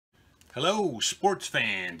Hello, sports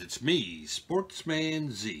fans. It's me,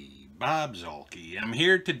 Sportsman Z, Bob Zolke. I'm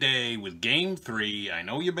here today with Game 3. I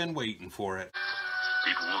know you've been waiting for it.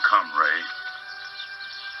 People will come, Ray.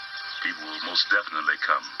 People will most definitely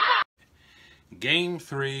come. Game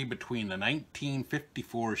 3 between the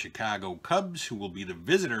 1954 Chicago Cubs, who will be the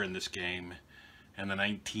visitor in this game, and the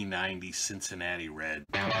 1990 Cincinnati Reds.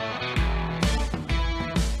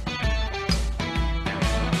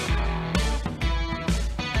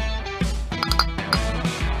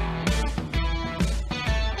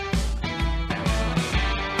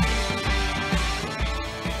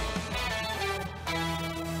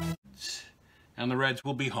 And the Reds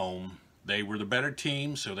will be home. They were the better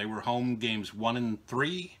team, so they were home games 1 and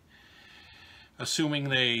 3, assuming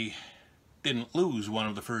they didn't lose one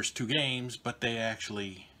of the first 2 games, but they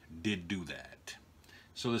actually did do that.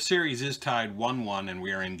 So the series is tied 1-1, and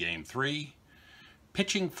we are in Game 3.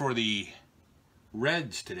 Pitching for the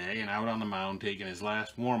Reds today, and out on the mound taking his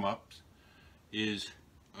last warm-ups, is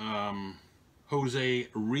Jose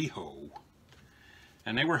Rijo.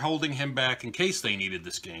 And they were holding him back in case they needed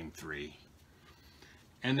this Game 3.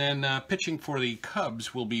 And then pitching for the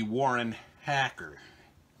Cubs will be Warren Hacker.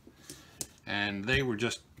 And they were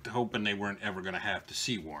just hoping they weren't ever going to have to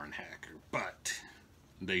see Warren Hacker, but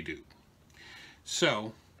they do.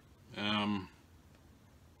 So,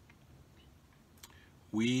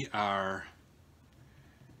 we are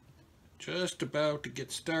just about to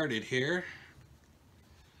get started here.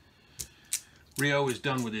 Rio is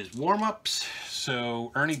done with his warm-ups,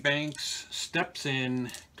 so Ernie Banks steps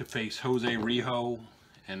in to face Jose Rijo.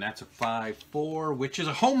 And that's a 5-4, which is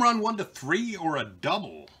a home run 1-3 or a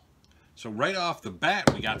double. So right off the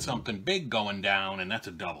bat, we got something big going down, and that's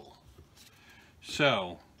a double.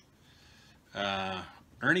 So,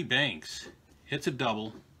 Ernie Banks hits a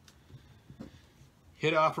double,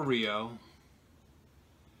 hit off a Rio.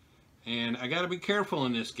 And I got to be careful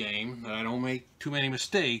in this game that I don't make too many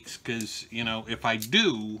mistakes, because, you know, if I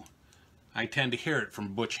do, I tend to hear it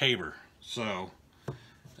from Butch Haber. So,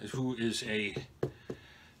 who is a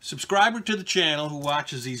subscriber to the channel who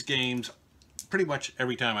watches these games pretty much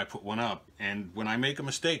every time I put one up, and when I make a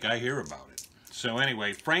mistake I hear about it. So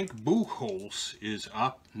anyway, Frank Buchholz is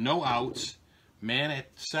up, no outs, man at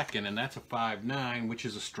second, and that's a 5-9, which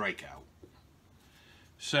is a strikeout.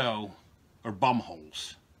 So, or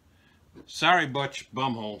Bumholz. Sorry Butch,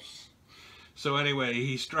 Bumholz. So anyway,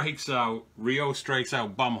 he strikes out, Rio strikes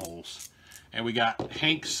out Bumholz. And we got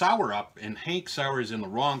Hank Sauer up, and Hank Sauer is in the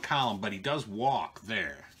wrong column, but he does walk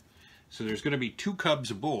there. So there's going to be 2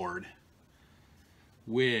 Cubs aboard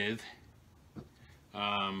with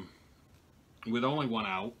only 1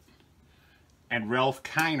 out. And Ralph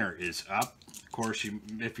Kiner is up. Of course,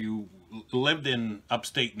 if you lived in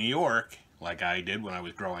upstate New York, like I did when I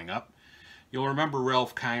was growing up, you'll remember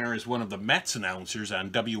Ralph Kiner as one of the Mets announcers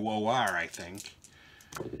on WOR, I think.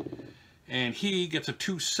 And he gets a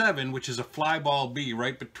 2-7, which is a fly ball B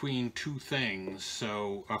right between 2 things.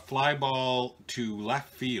 So a fly ball to left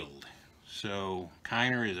field. So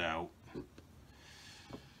Kiner is out.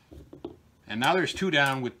 And now there's 2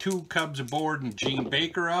 down with 2 Cubs aboard and Gene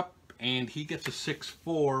Baker up. And he gets a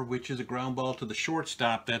 6-4, which is a ground ball to the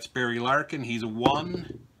shortstop. That's Barry Larkin. He's a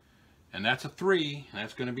 1. And that's a 3.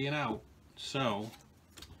 That's going to be an out. So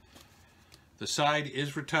the side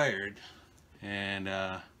is retired. And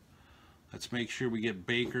let's make sure we get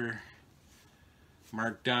Baker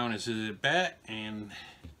marked down as his at bat, and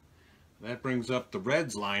that brings up the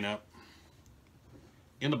Reds lineup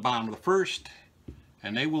in the bottom of the first,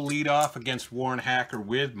 and they will lead off against Warren Hacker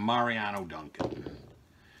with Mariano Duncan.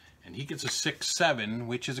 And he gets a 6-7,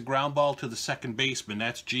 which is a ground ball to the second baseman.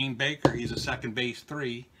 That's Gene Baker. He's a second base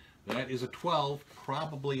 3. That is a 12,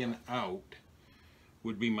 probably an out,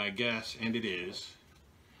 would be my guess, and it is.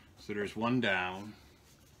 So there's 1 down.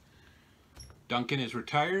 Duncan is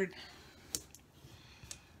retired.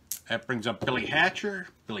 That brings up Billy Hatcher.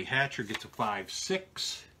 Billy Hatcher gets a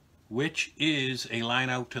 5-6, which is a line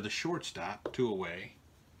out to the shortstop, 2 away.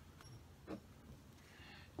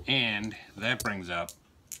 And that brings up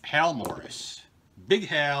Hal Morris. Big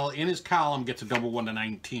Hal in his column gets a double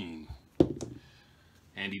 1-19.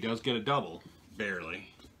 And he does get a double, barely.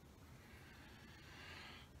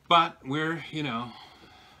 But we're, you know,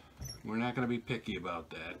 we're not going to be picky about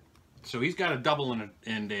that. So he's got a double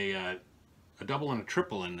and a double and a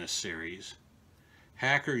triple in this series.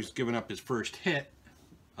 Hacker's given up his first hit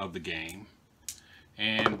of the game.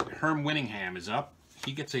 And Herm Winningham is up.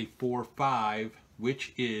 He gets a 4-5,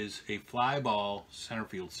 which is a fly ball center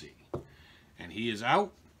field C. And he is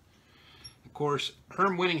out. Of course,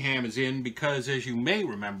 Herm Winningham is in because, as you may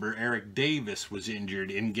remember, Eric Davis was injured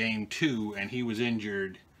in Game 2, and he was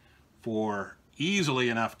injured for easily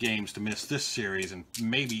enough games to miss this series and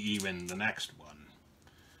maybe even the next one.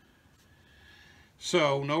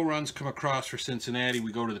 So, no runs come across for Cincinnati.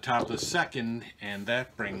 We go to the top of the second, and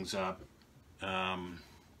that brings up Bob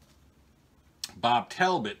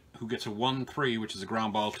Talbot, who gets a 1-3, which is a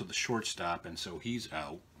ground ball to the shortstop, and so he's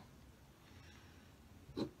out.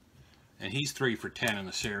 And he's 3 for 10 in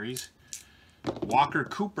the series. Walker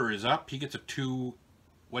Cooper is up. He gets a 2-7.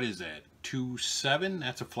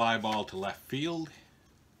 That's a fly ball to left field.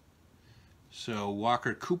 So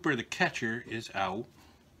Walker Cooper, the catcher, is out.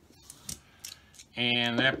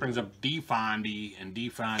 And that brings up DeFondy, and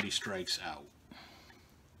DeFondy strikes out.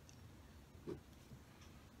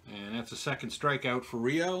 And that's a second strikeout for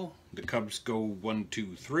Rio. The Cubs go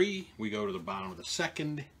 1-2-3. We go to the bottom of the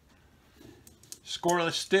second.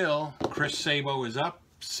 Scoreless still. Chris Sabo is up.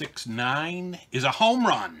 6-9 is a home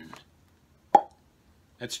run.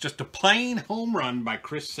 That's just a plain home run by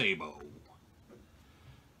Chris Sabo.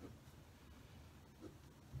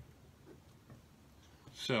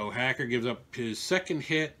 So Hacker gives up his second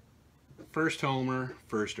hit, first homer,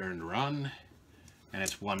 first earned run, and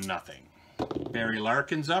it's 1-0. Barry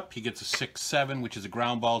Larkin's up. He gets a 6-7, which is a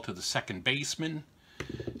ground ball to the second baseman.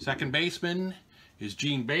 Second baseman is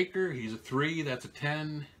Gene Baker. He's a 3. That's a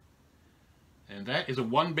 10. And that is a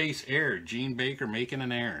one-base error. Gene Baker making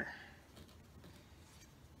an error.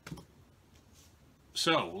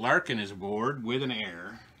 So Larkin is aboard with an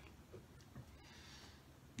error.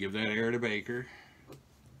 Give that error to Baker.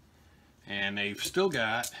 And they've still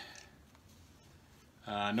got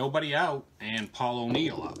nobody out, and Paul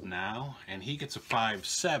O'Neill up now, and he gets a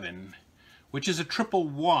 5-7, which is a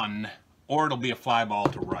 1-1, or it'll be a fly ball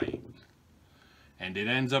to right. And it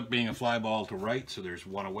ends up being a fly ball to right, so there's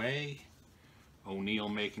 1 away. O'Neill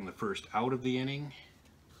making the first out of the inning.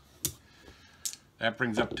 That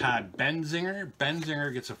brings up Todd Benzinger.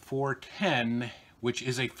 Benzinger gets a 4-10, which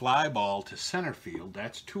is a fly ball to center field.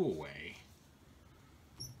 That's 2 away.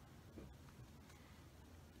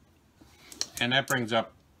 And that brings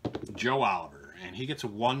up Joe Oliver, and he gets a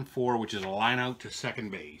 1-4, which is a line out to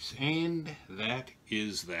second base. And that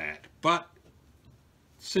is that. But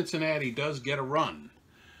Cincinnati does get a run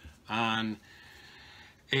on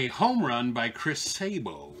a home run by Chris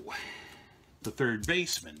Sabo, the third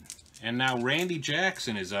baseman. And now Randy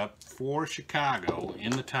Jackson is up for Chicago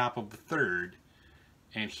in the top of the third,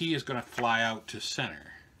 and he is going to fly out to center.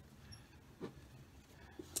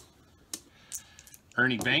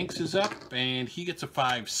 Ernie Banks is up, and he gets a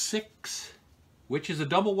 5-6, which is a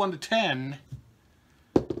double 1 to 10.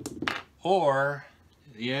 Or,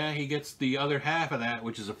 yeah, he gets the other half of that,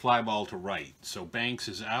 which is a fly ball to right. So Banks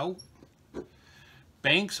is out.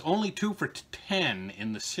 Banks only 2 for 10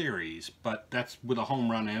 in the series, but that's with a home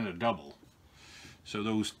run and a double. So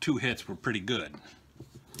those 2 hits were pretty good.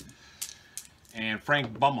 And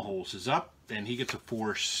Frank Bumholz is up, and he gets a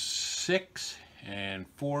 4-6. And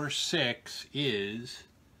 4-6 is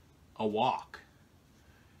a walk.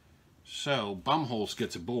 So Bumholz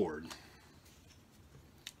gets aboard.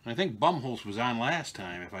 I think Bumholz was on last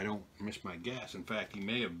time, if I don't miss my guess. In fact, he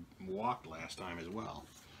may have walked last time as well.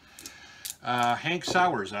 Hank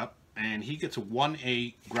Sauer's up, and he gets a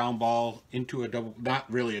 1-8 ground ball into a double,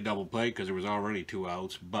 not really a double play because there was already 2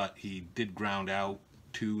 outs, but he did ground out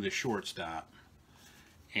to the shortstop.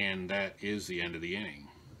 And that is the end of the inning.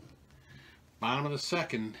 Bottom of the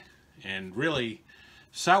second, and really,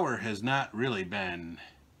 Sauer has not really been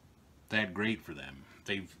that great for them.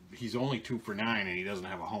 He's only 2 for 9, and he doesn't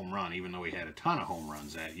have a home run, even though he had a ton of home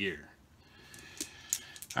runs that year.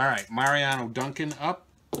 All right, Mariano Duncan up,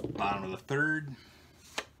 bottom of the third.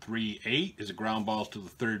 3-8 is a ground ball to the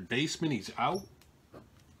third baseman. He's out.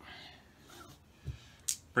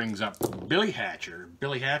 Brings up Billy Hatcher.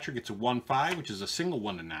 Billy Hatcher gets a 1-5, which is a single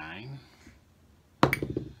 1 to 9.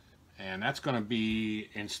 And that's going to be,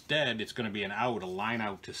 instead, it's going to be an out, a line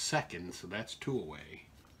out to second, so that's 2 away.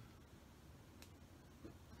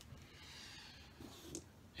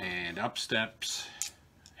 And up steps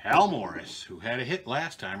Hal Morris, who had a hit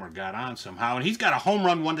last time or got on somehow, and he's got a home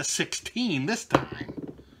run 1 to 16 this time.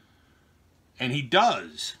 And he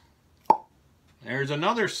does. There's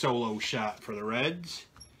another solo shot for the Reds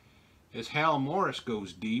as Hal Morris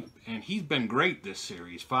goes deep, and he's been great this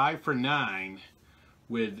series. 5 for 9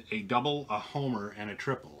 with a double, a homer, and a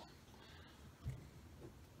triple.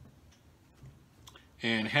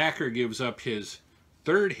 And Hacker gives up his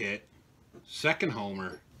third hit, second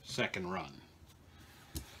homer, second run.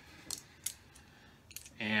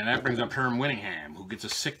 And that brings up Herm Winningham, who gets a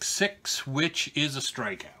 6-6, which is a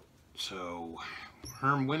strikeout. So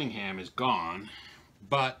Herm Winningham is gone,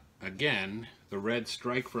 but again, the Reds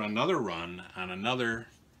strike for another run on another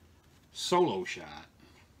solo shot.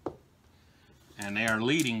 And they are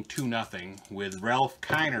leading 2-0 with Ralph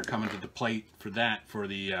Kiner coming to the plate for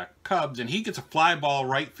the Cubs. And he gets a fly ball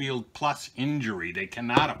right field plus injury. They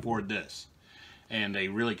cannot afford this. And they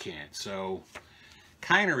really can't. So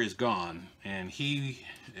Kiner is gone. And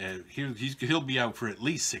he'll be out for at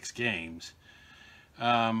least 6 games.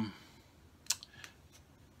 But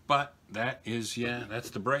that is, that's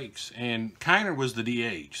the breaks. And Kiner was the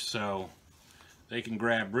DH. So they can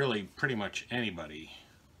grab really pretty much anybody.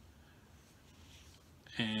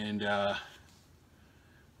 And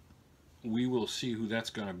we will see who that's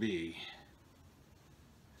going to be.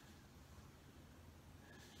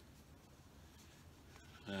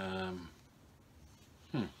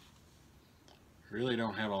 Really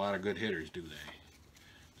don't have a lot of good hitters, do they?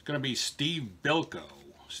 It's going to be Steve Bilko.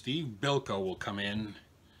 Steve Bilko will come in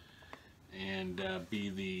and be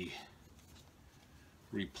the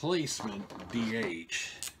replacement DH.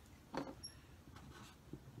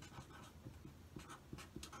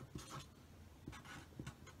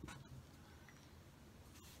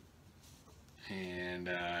 And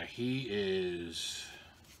he is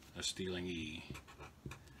a stealing E.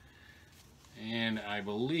 And I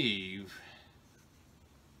believe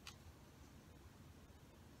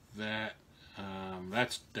that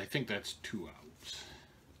I think that's 2 outs.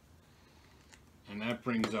 And that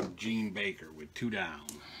brings up Gene Baker with 2 down.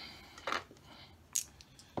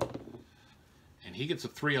 And he gets a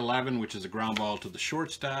 3-11, which is a ground ball to the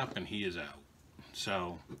shortstop, and he is out.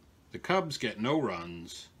 So the Cubs get no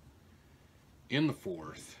runs in the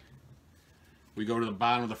 4th. We go to the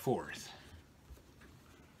bottom of the 4th.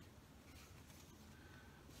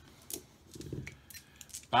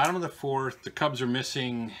 Bottom of the 4th, the Cubs are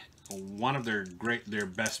missing one of their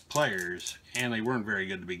best players, and they weren't very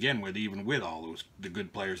good to begin with, even with all the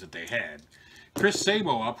good players that they had. Chris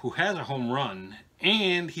Sabo up, who has a home run,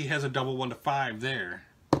 and he has a double 1-5 there,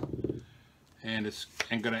 and it's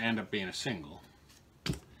going to end up being a single.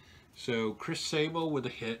 So Chris Sabo with a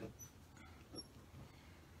hit.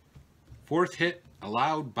 4th hit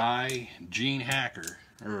allowed by Gene Hacker,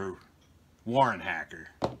 or Warren Hacker.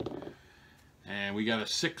 And we got a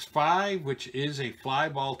 6-5, which is a fly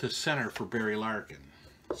ball to center for Barry Larkin.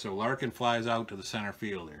 So Larkin flies out to the center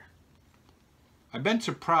fielder. I've been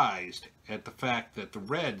surprised at the fact that the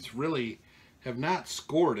Reds really have not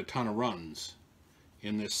scored a ton of runs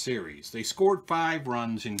in this series. They scored 5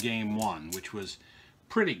 runs in Game 1, which was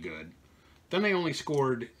pretty good. Then they only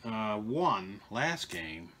scored 1 last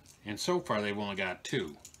game. And so far, they've only got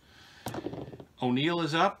 2. O'Neill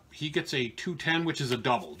is up. He gets a 2-10, which is a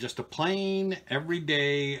double. Just a plain,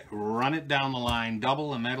 everyday, run it down the line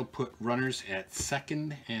double, and that'll put runners at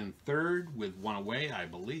 2nd and 3rd with 1 away, I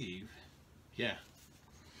believe. Yeah.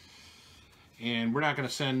 And we're not going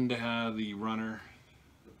to send the runner.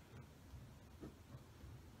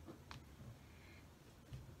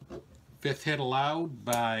 Fifth hit allowed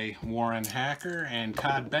by Warren Hacker, and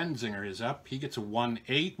Todd Benzinger is up. He gets a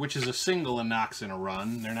 1-8, which is a single and knocks in a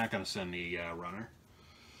run. They're not going to send the runner.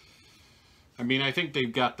 I mean, I think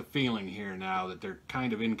they've got the feeling here now that they're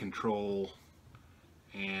kind of in control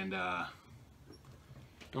and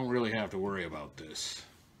don't really have to worry about this.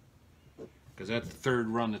 Because that's the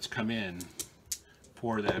 3rd run that's come in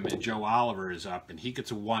for them, and Joe Oliver is up, and he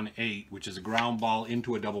gets a 1-8, which is a ground ball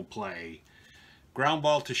into a double play. Ground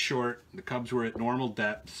ball to short. The Cubs were at normal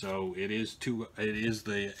depth, so it is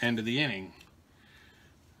the end of the inning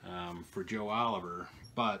for Joe Oliver.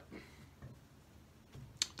 But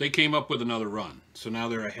they came up with another run, so now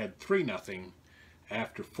they're ahead 3-0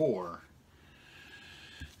 after 4.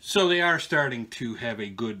 So they are starting to have a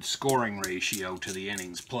good scoring ratio to the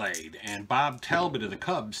innings played. And Bob Talbot of the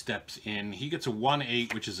Cubs steps in. He gets a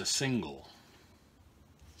 1-8, which is a single.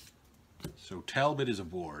 So Talbot is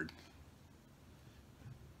aboard.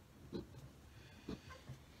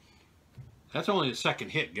 That's only the 2nd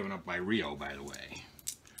hit given up by Rio, by the way.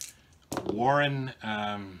 Warren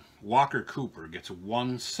Walker Cooper gets a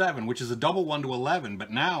 1-7, which is a double 1-11,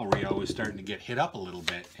 but now Rio is starting to get hit up a little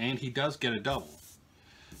bit, and he does get a double.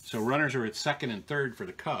 So runners are at 2nd and 3rd for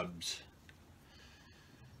the Cubs.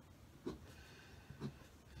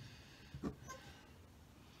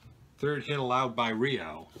 Third hit allowed by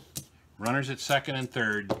Rio. Runners at 2nd and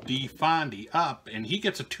 3rd. D. Fondy up, and he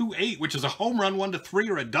gets a 2-8, which is a home run 1-3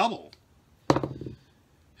 or a double.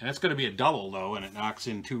 And that's going to be a double, though, and it knocks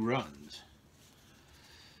in 2 runs.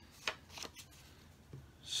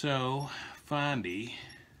 So, Fondy,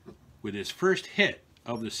 with his first hit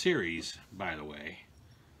of the series, by the way,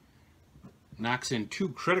 knocks in 2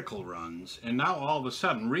 critical runs. And now, all of a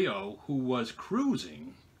sudden, Rio, who was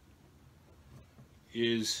cruising,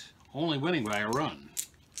 is only winning by a run.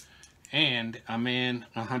 And a man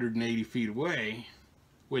 180 feet away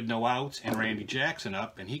with no outs and Randy Jackson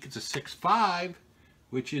up, and he gets a 6-5,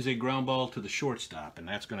 which is a ground ball to the shortstop, and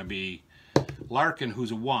that's going to be Larkin,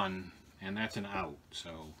 who's a 1, and that's an out.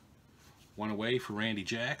 So 1 away for Randy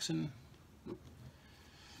Jackson.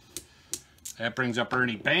 That brings up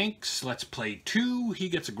Ernie Banks. Let's play 2. He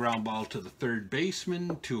gets a ground ball to the third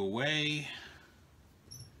baseman, 2 away.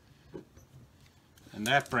 And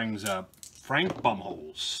that brings up Frank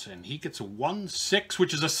Bumholz, and he gets a 1-6,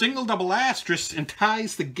 which is a single double asterisk and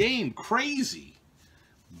ties the game. Crazy.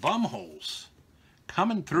 Bumholz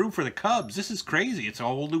coming through for the Cubs. This is crazy. It's a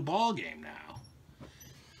whole new ball game now.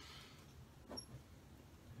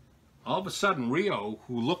 All of a sudden, Rio,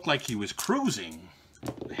 who looked like he was cruising,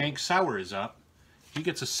 Hank Sauer is up. He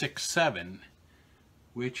gets a 6-7,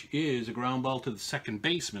 which is a ground ball to the second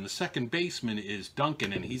baseman. The second baseman is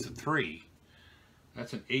Duncan, and he's a 3.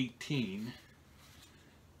 That's an 18.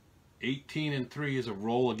 18 and 3 is a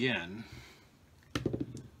roll again.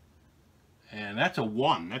 And that's a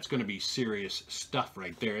 1. That's going to be serious stuff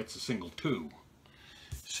right there. It's a single 2.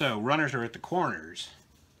 So runners are at the corners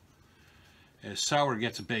as Sauer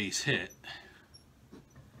gets a base hit.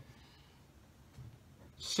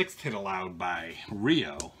 6th hit allowed by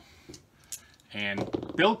Rio. And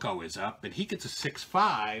Bilko is up, and he gets a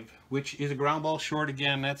 6-5, which is a ground ball short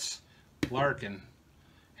again. That's Larkin.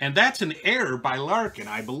 And that's an error by Larkin,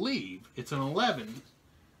 I believe. It's an 11.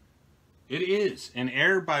 It is an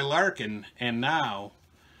error by Larkin, and now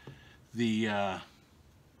the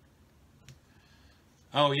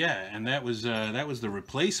oh yeah, and that was the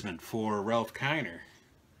replacement for Ralph Kiner.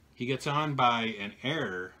 He gets on by an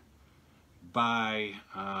error by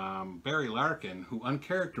Barry Larkin, who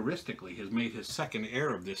uncharacteristically has made his second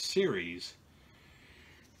error of this series,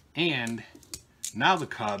 and now the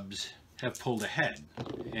Cubs have pulled ahead,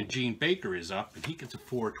 and Gene Baker is up, and he gets a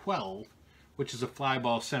 4-12, which is a fly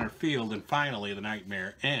ball center field, and finally the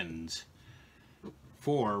nightmare ends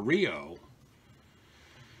for Rio,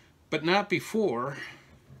 but not before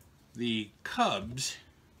the Cubs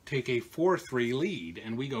take a 4-3 lead,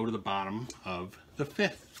 and we go to the bottom of the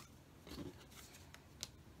 5th.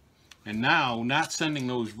 And now, not sending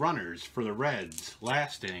those runners for the Reds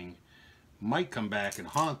last inning might come back and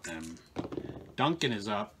haunt them. Duncan is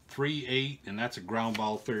up 3-8, and that's a ground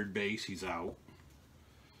ball third base. He's out.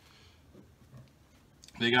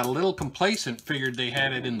 They got a little complacent, figured they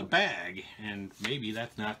had it in the bag, and maybe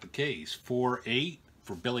that's not the case. 4-8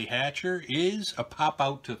 for Billy Hatcher is a pop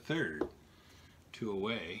out to third. 2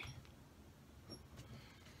 away.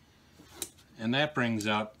 And that brings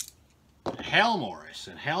up Hal Morris,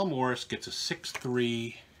 and Hal Morris gets a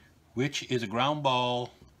 6-3, which is a ground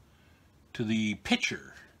ball to the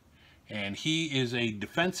pitcher, and he is a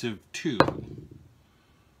defensive 2,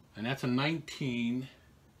 and that's a 19.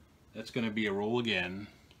 That's going to be a roll again,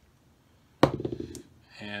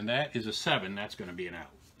 and that is a 7. That's going to be an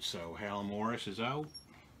out. So Hal Morris is out,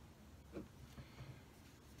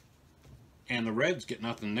 and the Reds get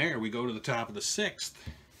nothing there. We go to the top of the 6th.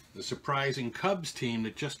 The surprising Cubs team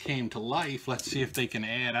that just came to life. Let's see if they can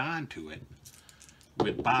add on to it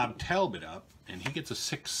with Bob Talbot up, and he gets a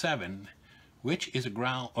 6-7, which is a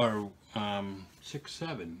ground, or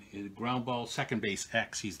 6-7 is a ground ball second base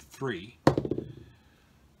X. He's the 3.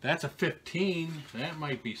 That's a 15. That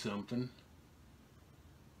might be something.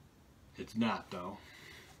 It's not though.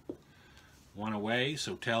 1 away,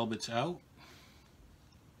 so Talbot's out.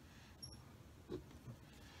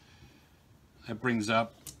 That brings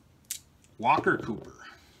up Walker Cooper.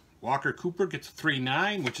 Walker Cooper gets a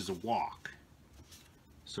 3-9, which is a walk.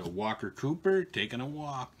 So Walker Cooper taking a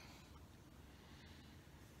walk.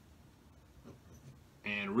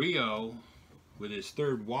 And Rio, with his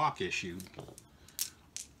 3rd walk issued,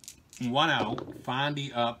 1 out,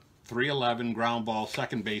 Fondy up, 3-11, ground ball,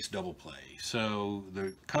 second base, double play. So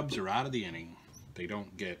the Cubs are out of the inning. They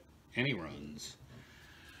don't get any runs.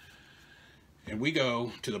 And we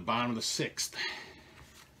go to the bottom of the 6th.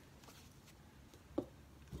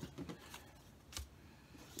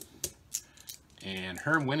 And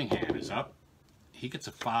Herm Winningham is up. He gets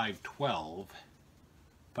a 5-12.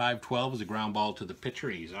 5-12 is a ground ball to the pitcher.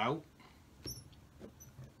 He's out.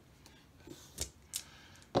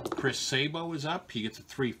 Chris Sabo is up. He gets a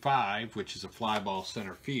 3-5, which is a fly ball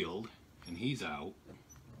center field, and he's out.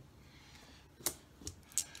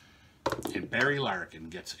 And Barry Larkin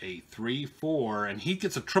gets a 3-4, and he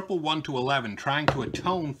gets a triple 1-11, trying to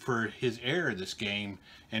atone for his error this game,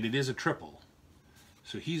 and it is a triple.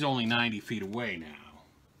 So he's only 90 feet away now.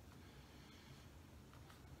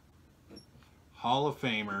 Hall of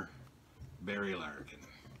Famer Barry Larkin.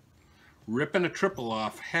 ripping a triple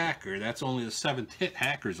off Hacker. That's only the 7th hit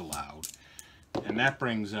Hacker's allowed. And that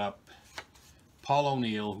brings up Paul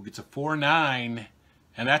O'Neill, who gets a 4-9,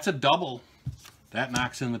 and that's a double. That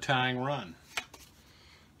knocks in the tying run.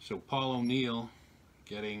 So Paul O'Neill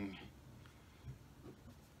getting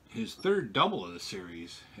his 3rd double of the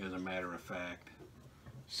series, as a matter of fact.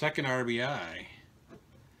 2nd RBI.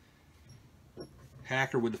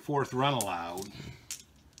 Hacker with the 4th run allowed.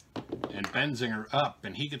 And Benzinger up,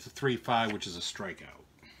 and he gets a 3-5, which is a strikeout.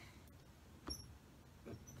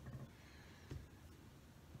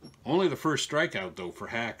 Only the first strikeout, though, for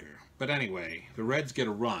Hacker. But anyway, the Reds get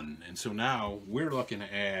a run, and so now we're looking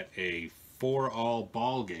at a 4-all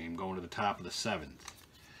ball game going to the top of the 7th.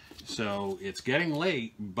 So it's getting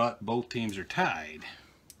late, but both teams are tied.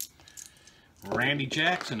 Randy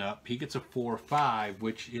Jackson up. He gets a 4-5,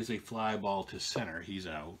 which is a fly ball to center. He's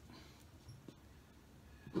out.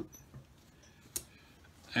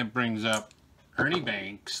 That brings up Ernie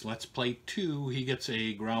Banks. Let's play 2. He gets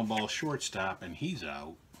a ground ball shortstop, and he's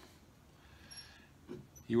out.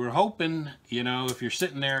 You were hoping, you know, if you're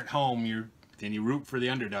sitting there at home and you root for the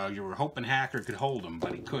underdog, you were hoping Hacker could hold him,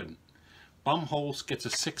 but he couldn't. Bumholz gets a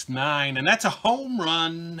 6-9, and that's a home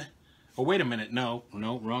run. Oh, wait a minute. No,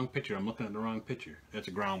 wrong pitcher. I'm looking at the wrong pitcher. That's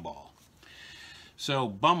a ground ball. So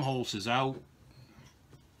Bumholz is out.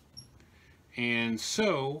 And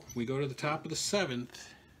so we go to the top of the 7th.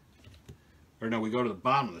 Or no, we go to the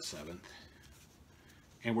bottom of the 7th.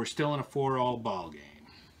 And we're still in a 4-all ball game.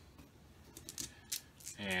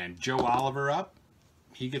 And Joe Oliver up.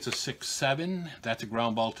 He gets a 6-7. That's a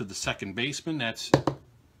ground ball to the 2nd baseman. That's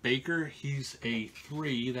Baker. He's a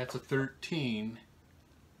 3. That's a 13.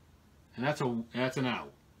 And that's an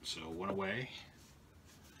out. So 1 away.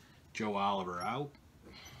 Joe Oliver out.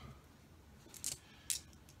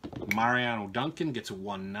 Mariano Duncan gets a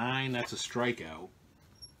 1-9. That's a strikeout.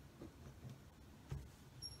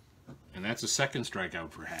 And that's a 2nd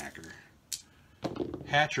strikeout for Hacker.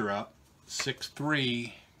 Hatcher up.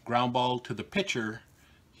 6-3. Ground ball to the pitcher.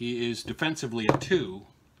 He is defensively a 2.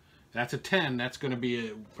 That's a 10. That's going to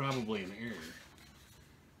be probably an error.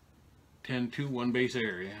 10-2, 1 base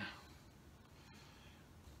area.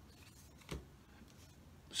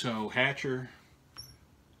 So Hatcher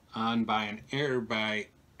on by an error by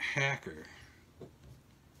Hacker.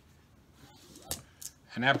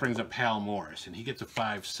 And that brings up Hal Morris. And he gets a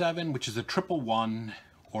 5-7, which is a 1-1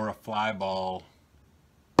 or a fly ball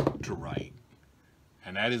to right.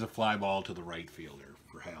 And that is a fly ball to the right fielder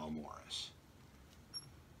for Hal Morris.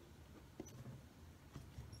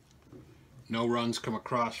 No runs come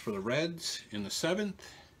across for the Reds in the 7th.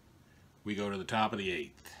 We go to the top of the 8th.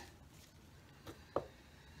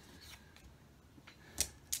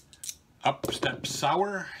 Up steps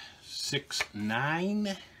Sauer,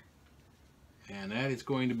 6-9. And that is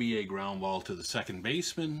going to be a ground ball to the 2nd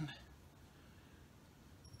baseman.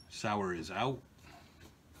 Sauer is out.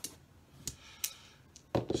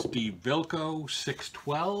 Steve Vilko,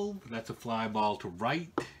 6-12. That's a fly ball to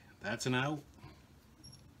right. That's an out.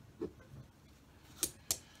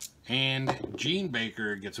 And Gene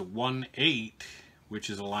Baker gets a 1-8, which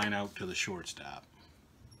is a line out to the shortstop.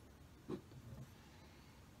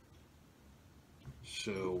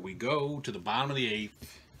 So we go to the bottom of the 8th,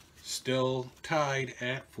 still tied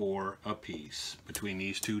at 4 apiece between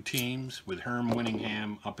these two teams, with Herm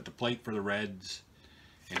Winningham up at the plate for the Reds,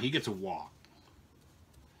 and he gets a walk.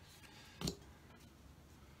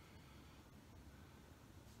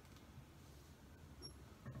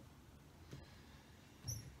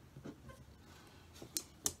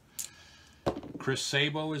 Chris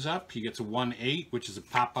Sabo is up. He gets a 1-8, which is a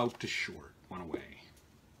pop out to short. 1 away.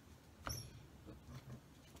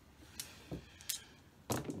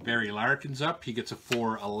 Barry Larkin's up. He gets a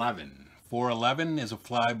 4-11. 4-11 is a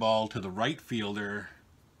fly ball to the right fielder.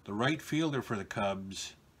 The right fielder for the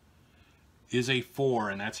Cubs is a 4,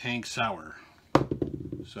 and that's Hank Sauer.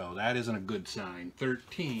 So that isn't a good sign.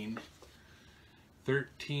 13.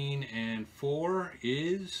 13 and 4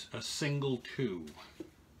 is a single 2.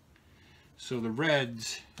 So the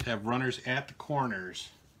Reds have runners at the corners.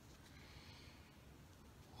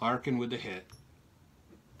 Larkin with the hit.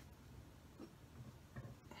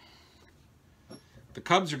 The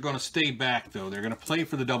Cubs are going to stay back, though. They're going to play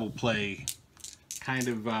for the double play, kind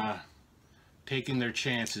of taking their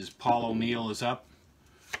chances. Paul O'Neill is up.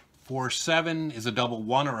 4-7 is a double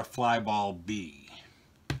 1 or a fly ball B.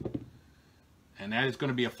 And that is going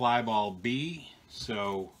to be a fly ball B.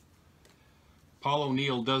 So Paul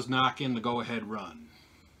O'Neill does knock in the go-ahead run.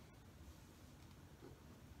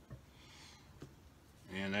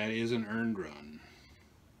 And that is an earned run.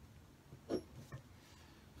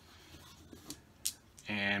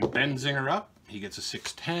 And Benzinger up. He gets a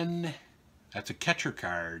 6-10. That's a catcher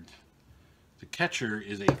card. The catcher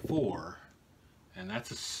is a 4. And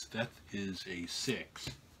that is a 6.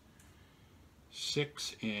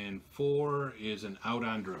 6 and 4 is an out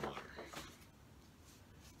on dribbler.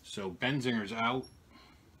 So Benzinger's out.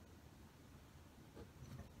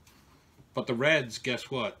 But the Reds,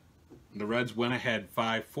 guess what? The Reds went ahead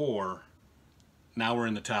 5-4. Now we're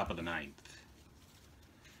in the top of the 9th.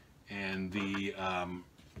 And the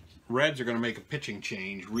Reds are going to make a pitching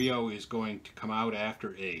change. Rio is going to come out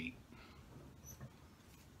after 8.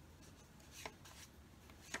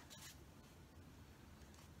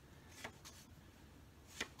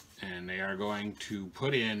 And they are going to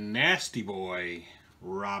put in Nasty Boy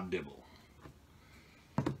Rob Dibble.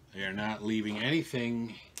 They are not leaving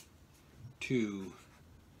anything to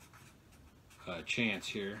chance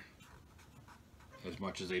here, as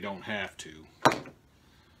much as they don't have to.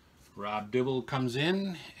 Rob Dibble comes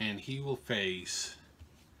in, and he will face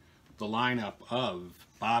the lineup of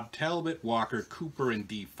Bob Talbot, Walker Cooper, and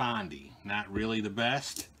D. Fondy. Not really the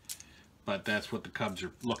best, but that's what the Cubs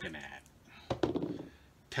are looking at.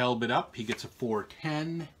 Talbot up, he gets a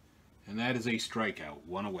 4-10, and that is a strikeout,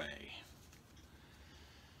 1 away.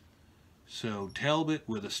 So Talbot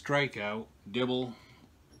with a strikeout, Dibble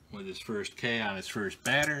with his first K on his first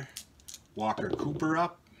batter. Walker Cooper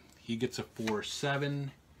up, he gets a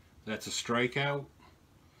 4-7, that's a strikeout.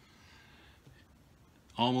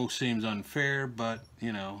 Almost seems unfair, but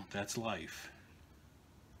you know, that's life.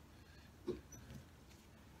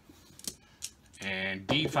 And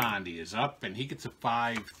D. Fondy is up, and he gets a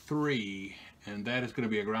 5-3, and that is going to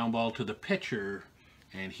be a ground ball to the pitcher,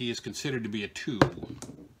 and he is considered to be a 2.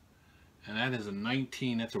 And that is a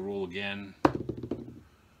 19, that's a rule again.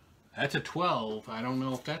 That's a 12, I don't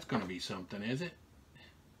know if that's going to be something, is it?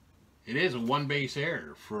 It is a 1-base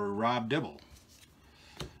error for Rob Dibble.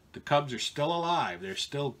 The Cubs are still alive, they're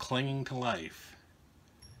still clinging to life.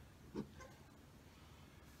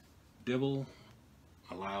 Dibble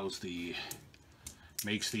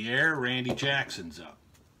makes the error. Randy Jackson's up.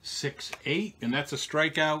 6-8, and that's a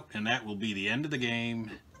strikeout, and that will be the end of the game.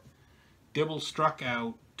 Dibble struck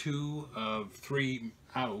out 2 of 3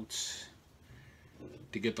 outs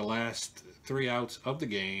to get the last 3 outs of the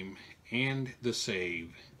game and the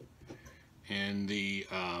save. And the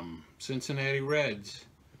Cincinnati Reds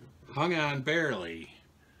hung on barely.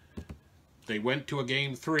 They went to a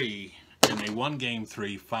game 3, and they won game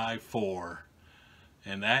 3 5-4.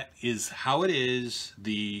 And that is how it is.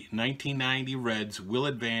 The 1990 Reds will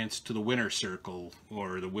advance to the winner's circle,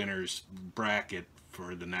 or the winner's bracket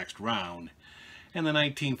for the next round. And the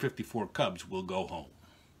 1954 Cubs will go home.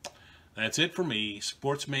 That's it for me,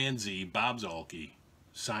 Sportsman Z, Bob Zolke,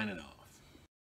 signing off.